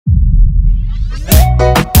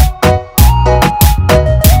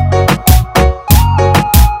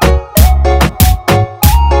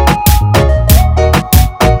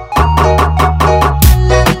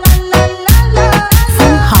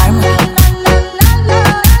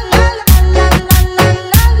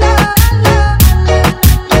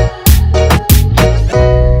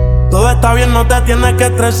que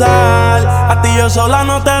estresar. A ti yo sola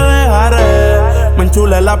no te dejaré. Me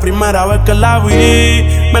enchulé la primera vez que la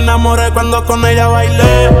vi. Me enamoré cuando con ella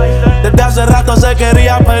bailé. Desde hace rato se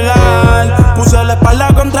quería pegar. Puse la espalda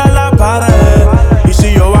contra la pared. Y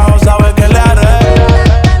si yo bajo, sabes que le haré.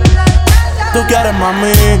 Tú quieres,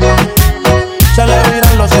 mami. Se le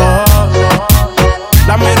viran los ojos.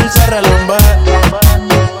 La miro y se relambe.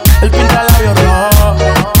 El pinta labios rojos.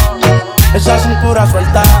 Esa cintura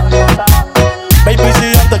suelta. Baby,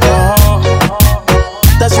 si yo te cojo,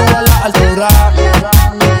 te subo a la altura.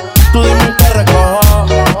 Tú dime que recojo.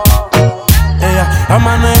 Ella a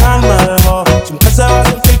manejar me dejó. Siempre se va a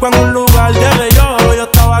sentir cuando un lugar llegue yo. Yo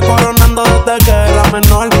estaba coronando desde que era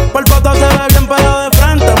menor. Por foto se ve bien, pero de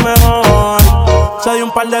frente mejor. Se dio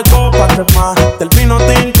un par de copas de más. Del vino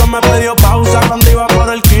tinto me pidió pausa cuando iba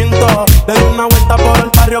por el quinto. Le di una vuelta por el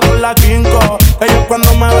barrio con la quinco. Ellos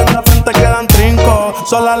cuando me ven de frente quedan trinco.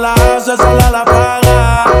 Sola la hace, sola la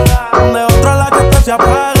paga. Donde otra la que esto se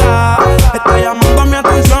apaga. Está llamando mi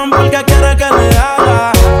atención porque quiere que le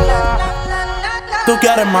haga. Tú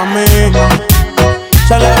quieres, mami.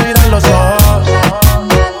 Se le viran los ojos.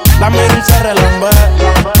 La miro y se relambe.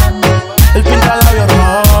 El pinta labios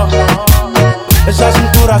rojos. Esa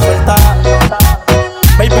cintura suelta.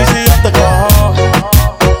 Baby, si yo te cojo,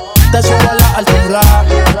 te subo a la altura.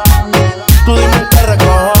 Tú dime que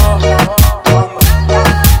recojo.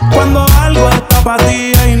 Cuando algo está para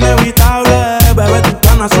ti es inevitable. Bebé, tus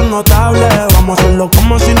ganas son notables. Vamos a hacerlo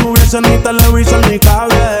como si no hubiese ni televisor ni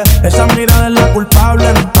cable. Esa mirada es la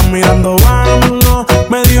culpable. No estás mirando, vámonos.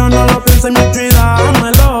 Me dijo no lo pienses mucho y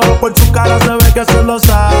dámelo. Por su cara se ve que se lo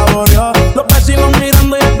saboreó. Los vecinos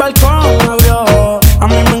mirando y el balcón abrió. A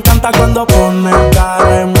mí me encanta cuando pone cara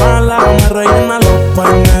de mala. Me rellena los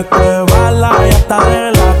peines de bala. Y hasta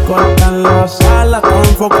de la corta en la sala. Todo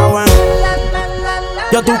enfocado en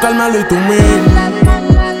yo, tú, Carmelo y tú, Myke.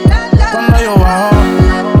 Cuando yo bajo,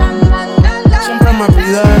 siempre me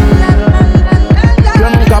pide. Yo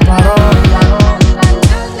nunca paro.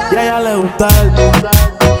 Y a ella le gusta él.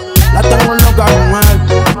 La tengo loca con él.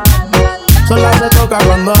 Sola se toca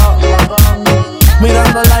cuando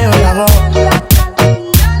mirándola yo le hago.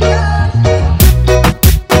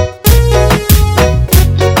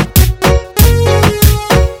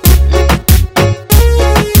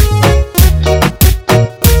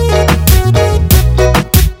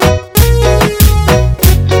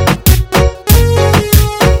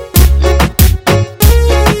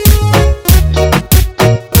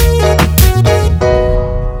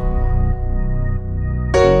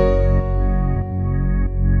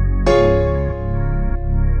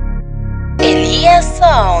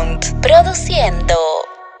 Sound produciendo.